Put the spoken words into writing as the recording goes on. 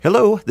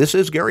Hello, this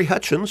is Gary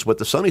Hutchins with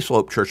the Sunny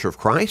Slope Church of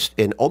Christ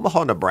in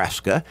Omaha,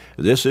 Nebraska.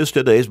 This is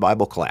today's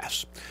Bible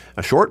class.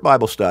 A short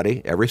Bible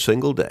study every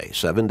single day,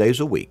 7 days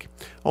a week.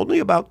 Only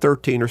about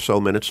 13 or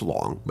so minutes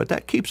long, but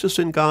that keeps us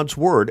in God's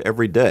Word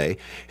every day,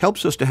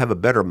 helps us to have a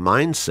better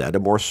mindset, a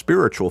more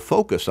spiritual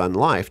focus on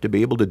life to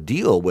be able to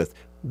deal with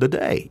the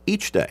day,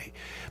 each day.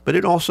 But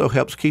it also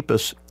helps keep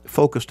us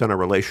focused on our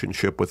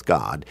relationship with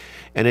God,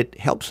 and it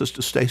helps us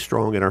to stay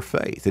strong in our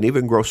faith and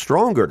even grow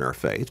stronger in our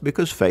faith,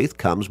 because faith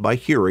comes by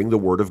hearing the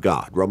Word of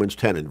God, Romans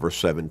 10 and verse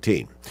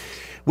 17.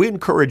 We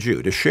encourage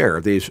you to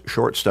share these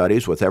short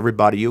studies with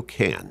everybody you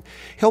can.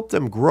 Help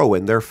them grow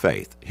in their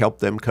faith. Help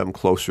them come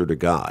closer to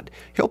God.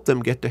 Help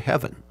them get to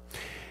heaven.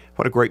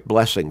 What a great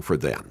blessing for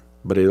them.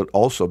 But it'll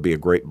also be a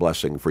great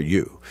blessing for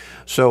you.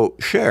 So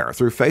share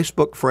through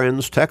Facebook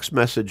friends, text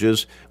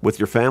messages with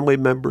your family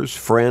members,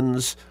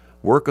 friends,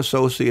 work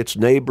associates,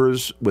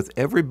 neighbors, with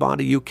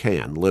everybody you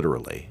can,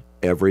 literally,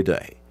 every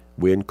day.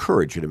 We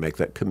encourage you to make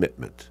that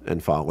commitment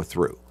and follow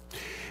through.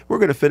 We're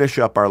going to finish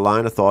up our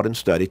line of thought and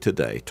study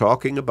today,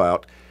 talking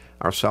about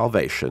our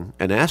salvation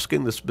and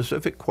asking the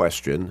specific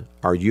question,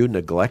 are you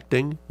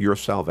neglecting your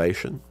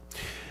salvation?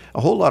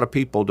 A whole lot of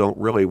people don't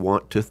really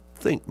want to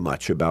think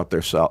much about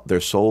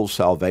their soul's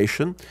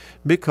salvation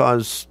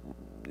because,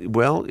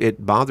 well,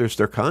 it bothers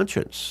their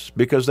conscience,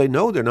 because they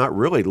know they're not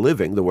really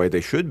living the way they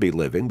should be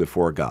living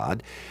before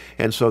God,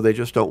 and so they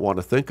just don't want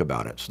to think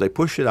about it. So they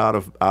push it out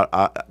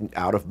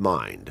of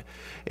mind,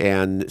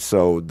 and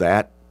so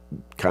that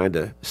kind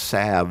of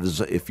salves,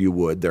 if you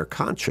would, their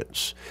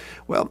conscience.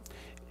 Well,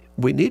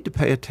 we need to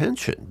pay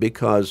attention,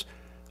 because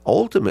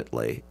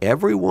ultimately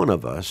every one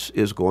of us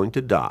is going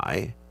to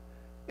die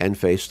and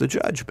face the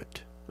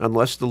judgment,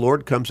 unless the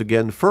Lord comes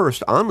again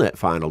first on that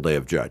final day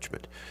of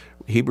judgment.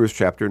 Hebrews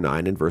chapter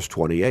 9 and verse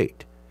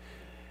 28.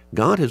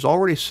 God has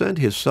already sent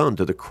His Son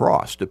to the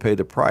cross to pay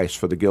the price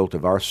for the guilt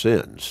of our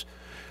sins.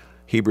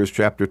 Hebrews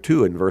chapter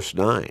 2 and verse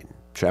 9,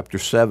 chapter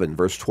 7,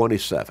 verse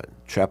 27,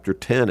 chapter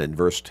 10 and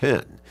verse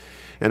 10.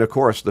 And of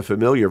course, the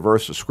familiar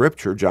verse of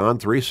Scripture, John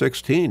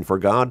 3:16, for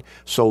God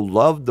so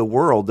loved the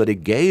world that He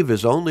gave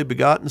His only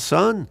begotten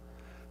Son,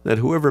 that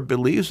whoever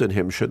believes in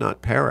Him should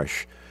not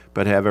perish,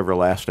 but have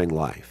everlasting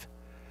life.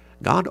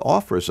 God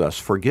offers us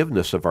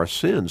forgiveness of our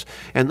sins,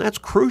 and that's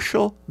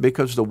crucial,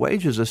 because the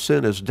wages of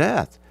sin is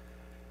death.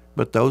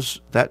 But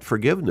that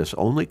forgiveness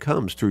only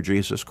comes through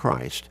Jesus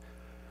Christ,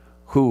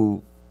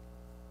 through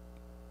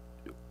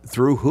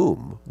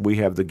whom we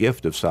have the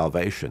gift of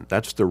salvation.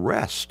 That's the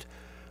rest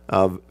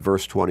of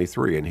verse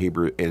 23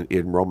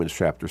 in Romans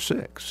chapter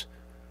 6.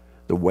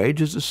 The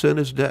wages of sin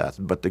is death,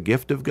 but the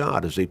gift of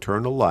God is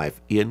eternal life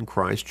in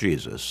Christ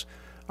Jesus,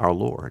 our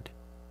Lord.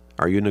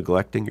 Are you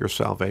neglecting your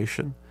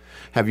salvation?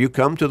 Have you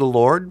come to the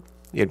Lord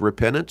in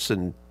repentance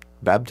and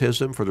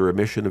baptism for the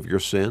remission of your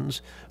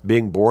sins,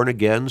 being born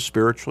again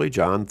spiritually,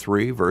 John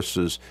 3,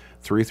 verses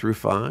 3 through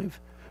 5,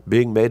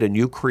 being made a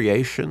new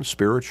creation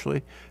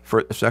spiritually,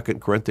 for 2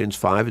 Corinthians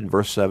 5 and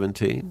verse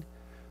 17?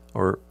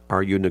 Or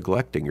are you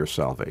neglecting your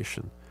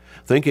salvation?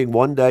 Thinking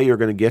one day you're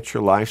going to get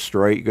your life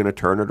straight, you're going to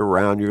turn it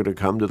around, you're going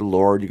to come to the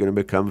Lord, you're going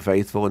to become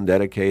faithful and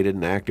dedicated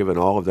and active and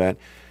all of that,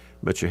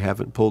 but you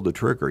haven't pulled the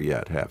trigger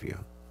yet, have you?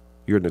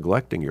 You're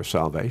neglecting your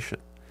salvation.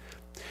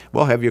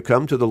 Well, have you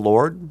come to the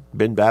Lord,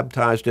 been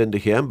baptized into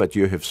Him, but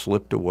you have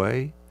slipped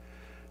away?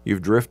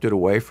 You've drifted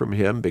away from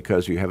Him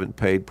because you haven't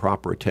paid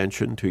proper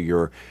attention to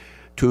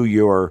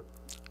your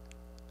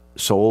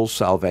soul's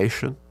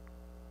salvation?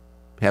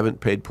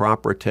 Haven't paid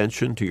proper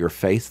attention to your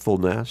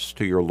faithfulness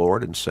to your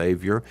Lord and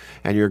Savior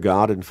and your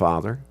God and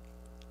Father?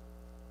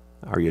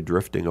 Are you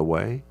drifting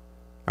away?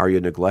 Are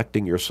you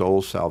neglecting your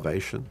soul's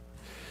salvation?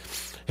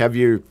 Have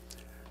you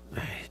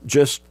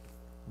just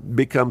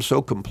become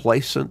so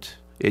complacent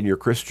in your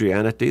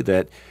Christianity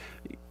that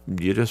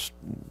you just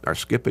are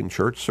skipping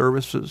church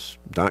services,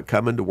 not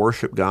coming to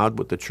worship God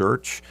with the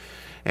church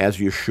as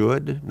you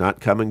should,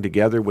 not coming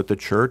together with the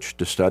church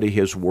to study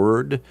His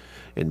Word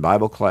in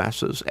Bible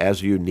classes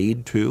as you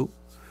need to?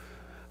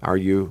 Are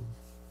you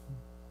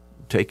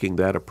taking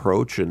that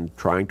approach and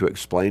trying to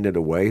explain it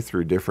away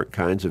through different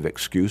kinds of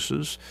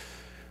excuses?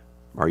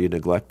 Are you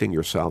neglecting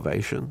your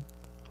salvation?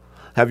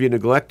 Have you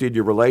neglected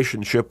your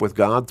relationship with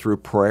God through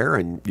prayer,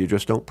 and you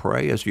just don't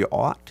pray as you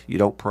ought? You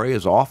don't pray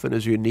as often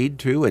as you need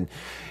to, and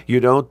you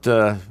don't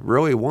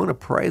really want to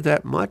pray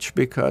that much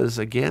because,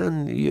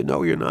 again, you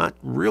know you're not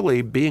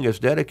really being as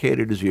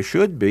dedicated as you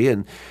should be,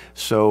 and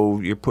so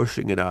you're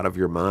pushing it out of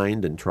your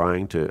mind and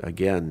trying to,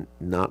 again,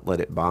 not let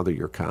it bother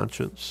your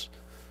conscience.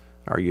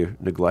 Are you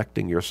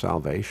neglecting your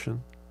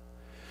salvation?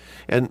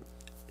 And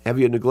have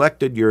you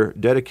neglected your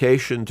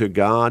dedication to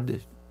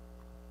God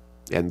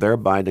and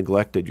thereby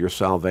neglected your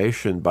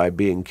salvation by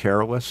being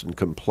careless and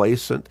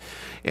complacent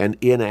and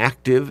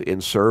inactive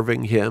in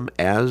serving Him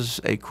as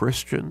a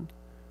Christian?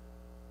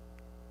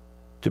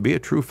 To be a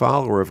true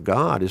follower of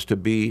God is to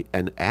be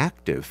an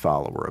active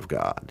follower of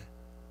God.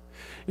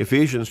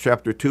 Ephesians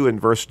chapter 2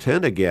 and verse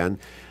 10 again,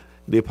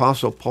 the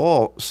Apostle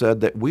Paul said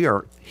that we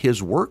are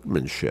His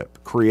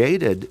workmanship,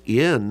 created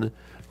in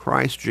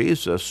Christ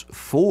Jesus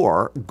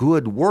for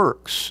good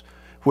works,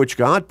 which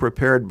God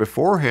prepared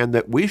beforehand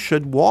that we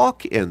should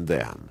walk in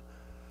them.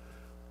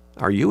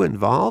 Are you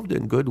involved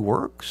in good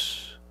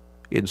works,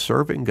 in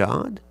serving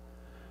God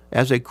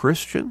as a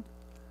Christian?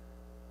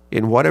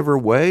 In whatever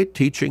way,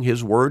 teaching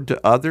His Word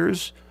to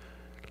others,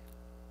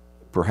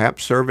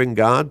 perhaps serving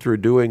God through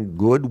doing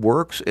good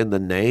works in the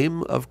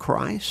name of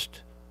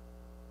Christ?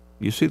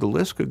 You see, the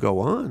list could go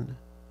on.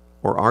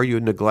 Or are you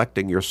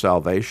neglecting your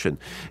salvation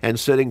and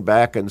sitting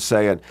back and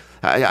saying,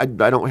 I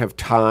don't have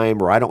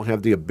time, or I don't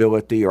have the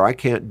ability, or I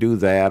can't do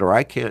that, or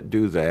I can't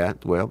do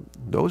that? Well,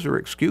 those are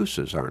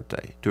excuses, aren't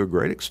they, to a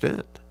great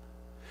extent?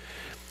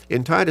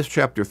 In Titus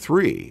chapter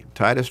 3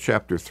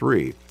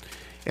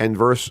 and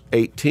verse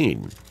 8,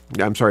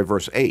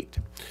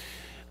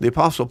 the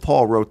Apostle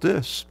Paul wrote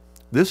this: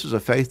 "This is a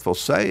faithful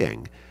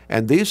saying,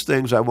 and these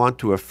things I want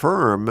to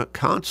affirm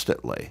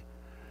constantly,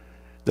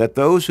 that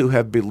those who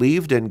have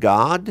believed in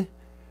God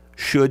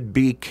should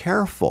be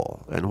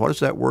careful." And what does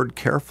that word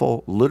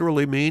careful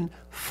literally mean?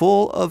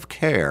 Full of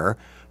care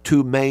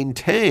to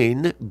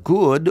maintain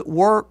good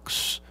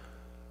works.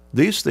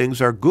 These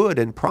things are good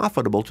and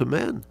profitable to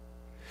men.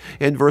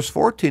 In verse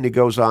 14 he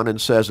goes on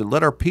and says, "And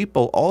let our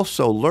people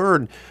also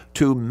learn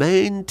to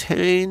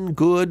maintain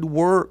good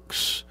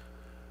works,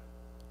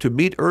 to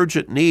meet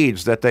urgent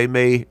needs, that they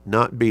may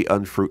not be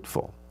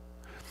unfruitful."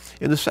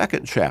 In the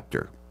second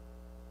chapter,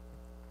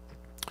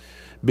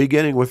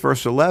 beginning with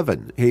verse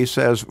 11, he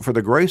says, "For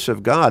the grace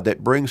of God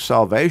that brings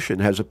salvation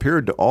has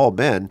appeared to all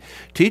men,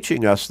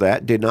 teaching us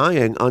that,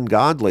 denying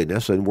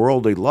ungodliness and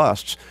worldly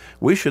lusts,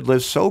 we should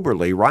live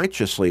soberly,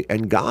 righteously,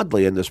 and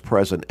godly in this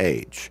present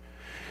age."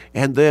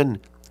 And then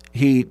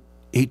he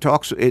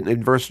talks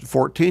in verse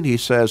 14, he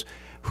says,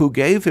 "Who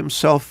gave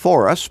himself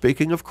for us,"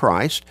 speaking of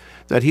Christ,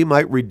 "that he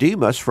might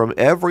redeem us from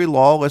every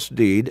lawless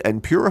deed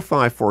and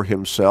purify for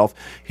himself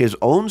his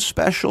own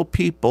special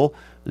people,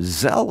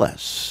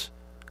 zealous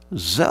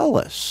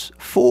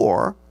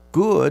for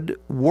good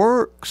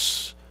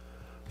works."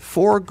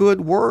 For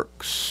good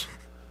works.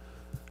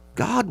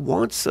 God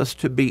wants us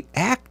to be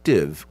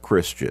active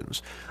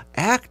Christians,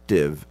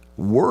 active,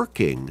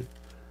 working,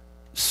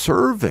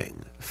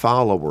 serving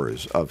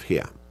followers of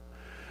Him.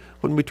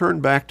 When we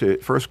turn back to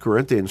 1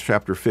 Corinthians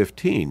chapter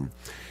 15,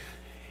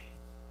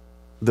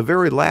 the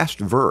very last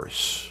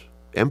verse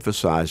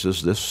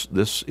emphasizes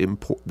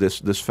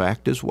this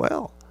fact as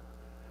well,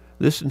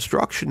 this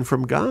instruction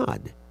from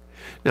God.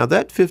 Now,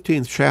 that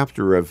 15th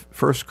chapter of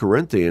 1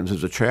 Corinthians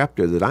is a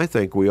chapter that I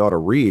think we ought to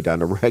read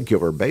on a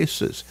regular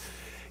basis.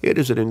 It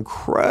is an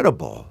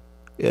incredible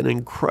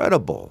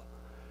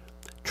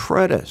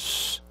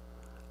treatise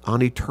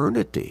on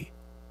eternity,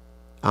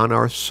 on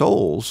our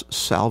soul's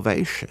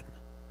salvation.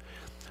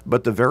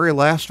 But the very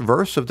last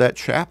verse of that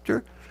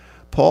chapter,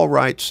 Paul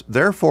writes,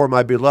 "Therefore,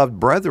 my beloved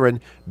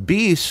brethren,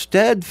 be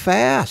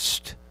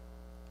steadfast."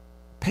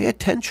 Pay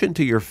attention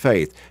to your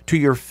faith, to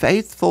your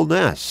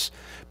faithfulness.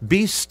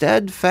 Be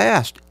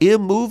steadfast,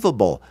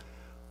 immovable,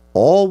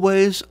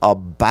 always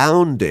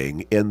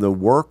abounding in the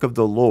work of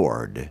the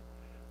Lord,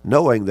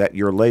 knowing that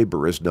your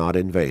labor is not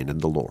in vain in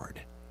the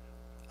Lord.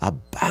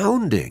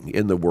 Abounding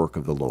in the work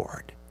of the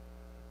Lord.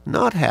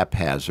 Not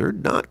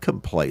haphazard, not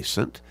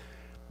complacent,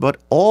 but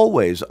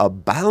always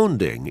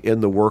abounding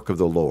in the work of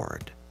the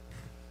Lord.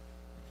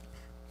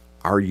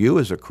 Are you,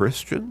 as a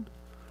Christian,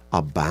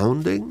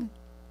 abounding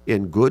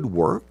in good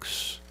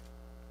works,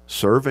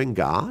 serving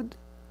God,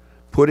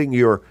 putting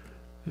your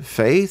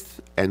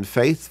faith and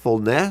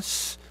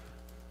faithfulness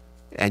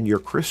and your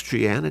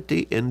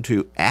Christianity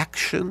into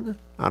action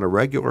on a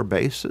regular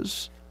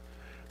basis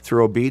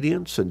through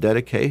obedience and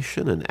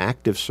dedication and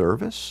active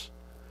service?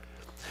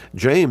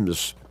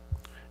 James,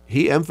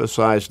 he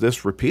emphasized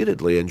this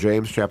repeatedly in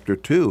James chapter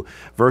 2,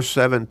 verse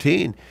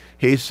 17.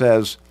 He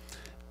says,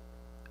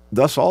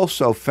 "Thus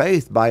also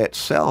faith by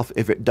itself,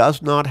 if it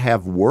does not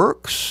have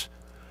works,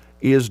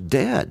 is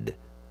dead."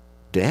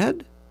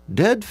 Dead?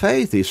 Dead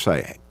faith, he's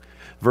saying.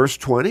 Verse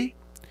 20,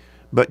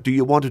 "But do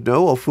you want to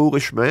know, O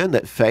foolish man,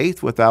 that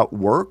faith without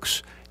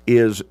works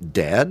is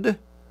dead?"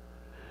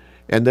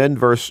 And then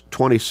verse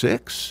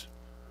 26,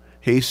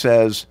 he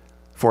says,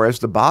 "For as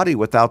the body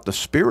without the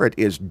spirit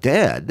is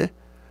dead,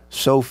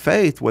 so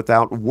faith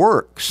without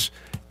works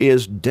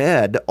is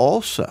dead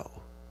also."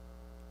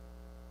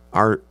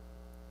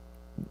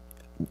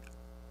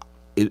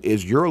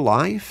 Is your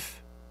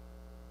life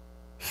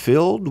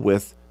filled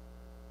with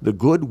the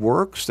good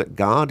works that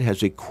God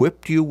has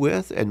equipped you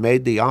with and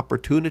made the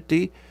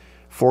opportunity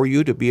for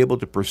you to be able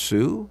to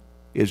pursue?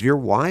 Is your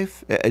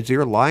life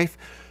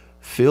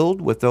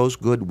filled with those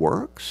good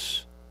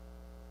works?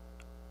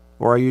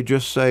 Or are you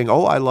just saying,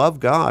 "Oh, I love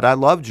God, I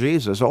love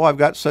Jesus, oh, I've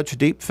got such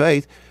deep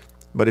faith,"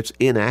 but it's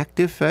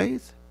inactive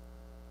faith?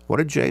 What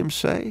did James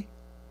say?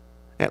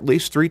 At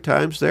least 3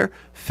 times there.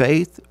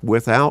 Faith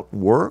without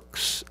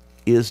works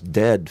is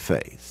dead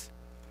faith.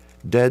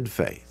 Dead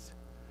faith.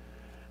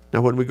 Now,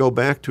 when we go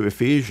back to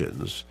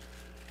Ephesians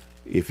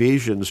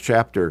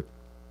chapter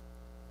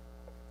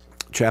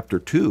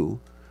 2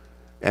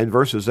 and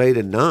verses 8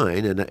 and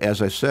 9, and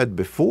as I said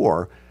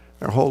before,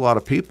 A whole lot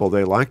of people,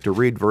 they like to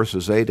read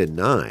verses 8 and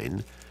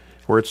 9,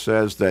 where it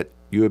says that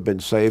you have been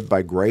saved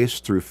by grace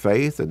through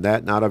faith, and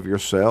that not of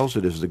yourselves.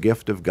 It is the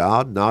gift of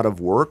God, not of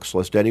works,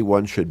 lest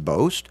anyone should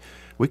boast.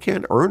 We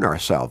can't earn our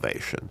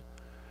salvation.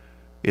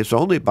 It's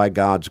only by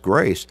God's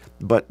grace.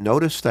 But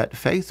notice that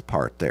faith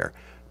part there.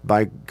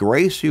 By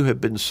grace you have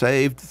been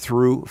saved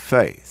through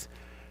faith.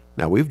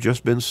 Now, we've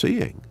just been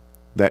seeing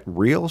that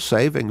real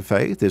saving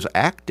faith is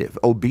active,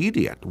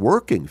 obedient,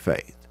 working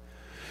faith.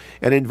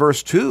 And in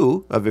verse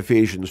 2 of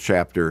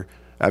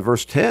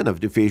verse 10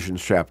 of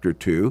Ephesians chapter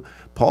 2,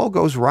 Paul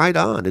goes right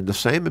on in the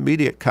same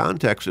immediate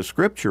context of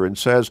Scripture and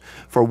says,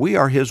 "For we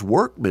are his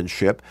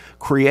workmanship,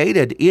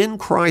 created in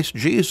Christ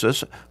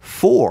Jesus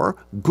for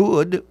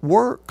good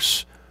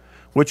works,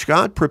 which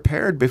God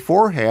prepared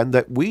beforehand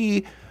that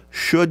we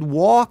should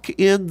walk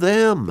in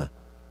them."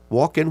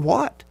 Walk in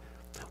what?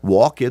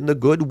 Walk in the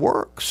good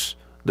works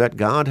that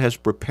God has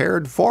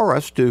prepared for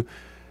us to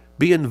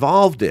be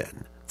involved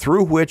in,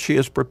 through which he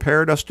has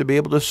prepared us to be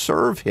able to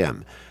serve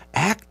him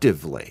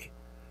actively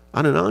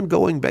on an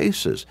ongoing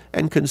basis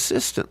and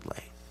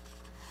consistently.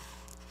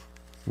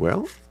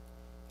 Well,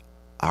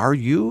 are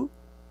you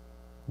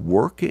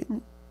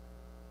working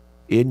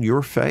in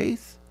your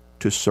faith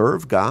to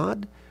serve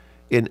God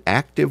in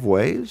active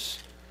ways?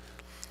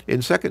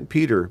 In 2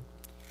 Peter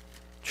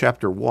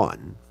chapter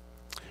 1,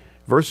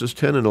 verses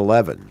 10 and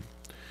 11,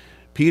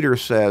 Peter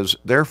says,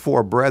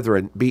 "Therefore,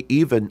 brethren, be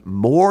even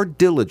more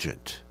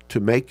diligent to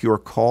make your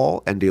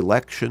call and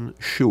election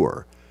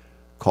sure."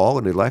 Call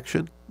and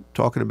election,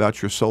 talking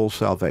about your soul's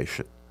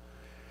salvation.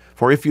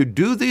 "For if you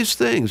do these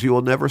things, you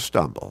will never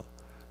stumble.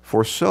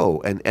 For so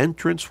an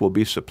entrance will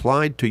be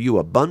supplied to you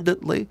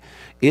abundantly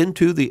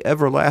into the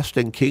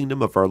everlasting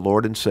kingdom of our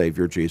Lord and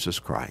Savior, Jesus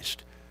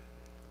Christ."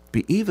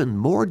 Be even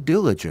more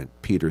diligent,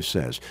 Peter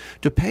says,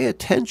 to pay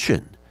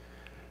attention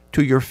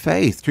to your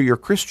faith, to your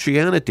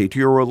Christianity, to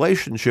your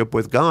relationship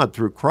with God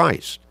through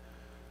Christ,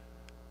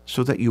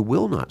 so that you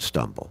will not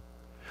stumble.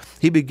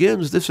 He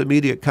begins this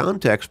immediate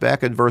context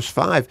back in verse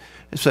 5.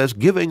 It says,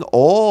 "Giving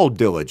all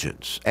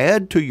diligence,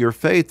 add to your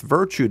faith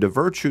virtue, to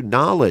virtue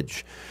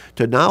knowledge,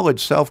 to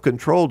knowledge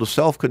self-control, to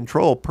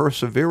self-control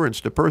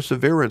perseverance, to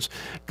perseverance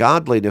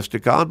godliness, to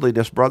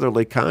godliness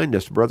brotherly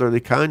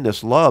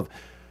kindness love.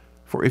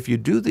 For if you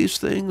do these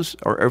things,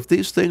 or if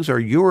these things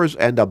are yours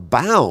and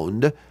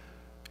abound,"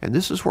 and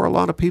this is where a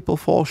lot of people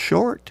fall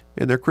short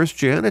in their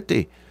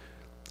Christianity.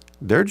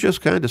 They're just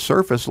kind of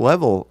surface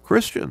level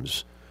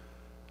Christians.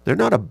 They're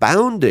not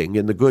abounding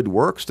in the good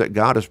works that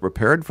God has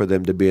prepared for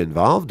them to be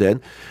involved in.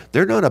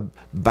 They're not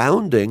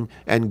abounding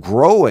and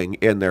growing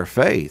in their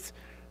faith.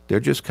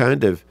 They're just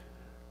kind of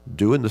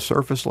doing the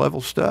surface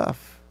level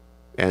stuff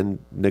and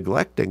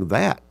neglecting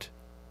that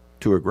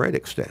to a great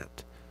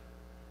extent.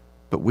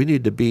 But we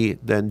need to be,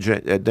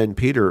 then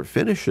Peter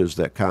finishes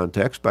that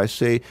context by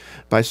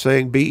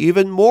saying, be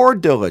even more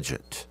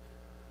diligent.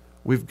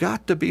 We've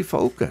got to be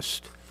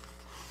focused.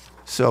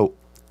 So,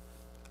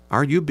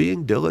 are you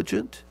being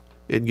diligent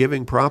in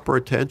giving proper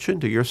attention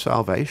to your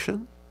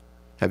salvation?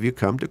 Have you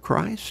come to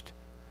Christ?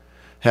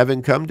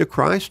 Having come to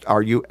Christ,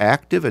 are you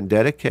active and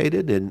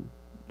dedicated in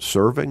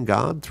serving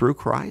God through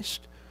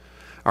Christ?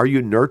 Are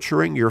you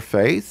nurturing your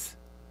faith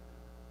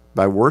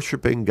by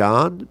worshiping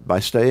God, by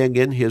staying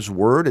in his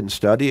Word and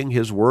studying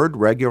his Word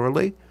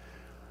regularly?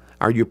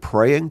 Are you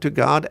praying to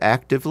God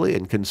actively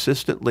and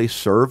consistently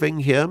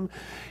serving him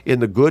in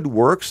the good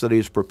works that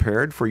he's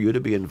prepared for you to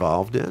be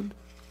involved in?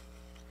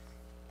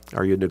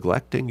 Are you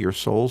neglecting your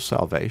soul's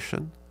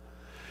salvation?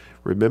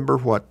 Remember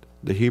what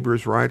the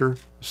Hebrews writer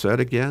said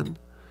again?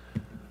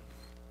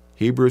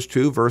 Hebrews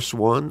 2, verse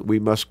 1, "We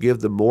must give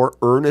the more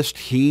earnest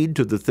heed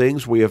to the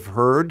things we have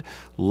heard,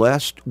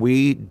 lest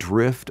we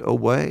drift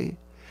away."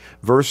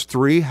 Verse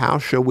 3, "How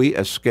shall we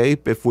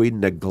escape if we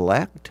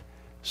neglect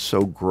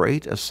so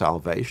great a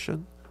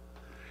salvation?"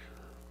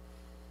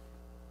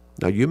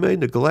 Now, you may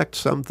neglect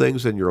some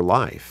things in your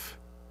life,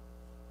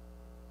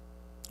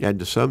 and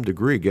to some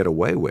degree get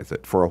away with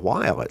it, for a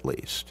while at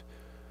least.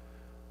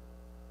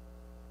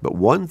 But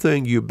one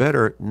thing you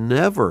better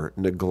never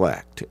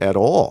neglect at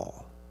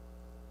all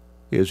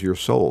is your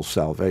soul's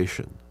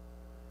salvation,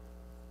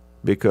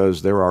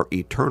 because there are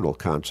eternal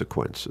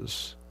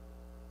consequences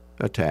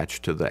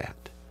attached to that.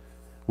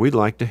 We'd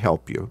like to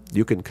help you.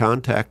 You can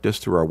contact us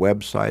through our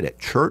website at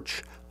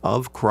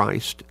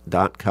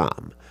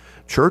churchofchrist.com.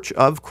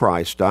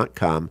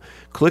 churchofchrist.com.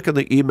 Click on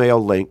the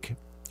email link.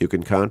 You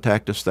can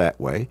contact us that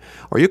way.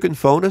 Or you can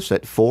phone us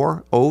at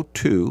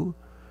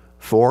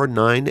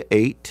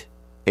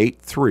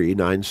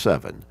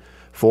 402-498-8397.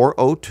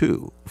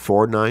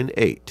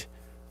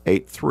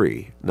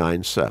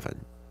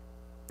 402-498-8397.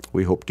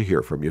 We hope to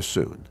hear from you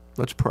soon.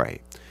 Let's pray.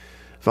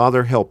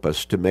 Father, help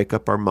us to make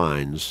up our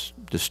minds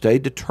to stay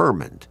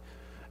determined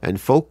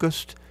and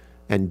focused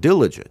and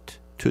diligent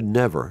to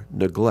never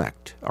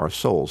neglect our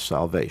soul's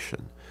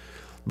salvation,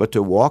 but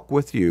to walk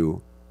with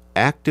you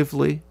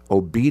actively,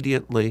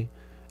 obediently,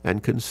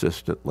 and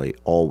consistently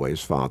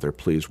always, Father.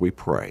 Please we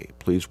pray.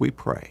 Please we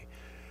pray.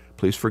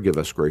 Please forgive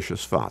us,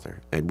 gracious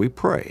Father. And we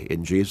pray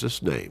in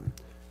Jesus' name.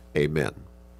 Amen.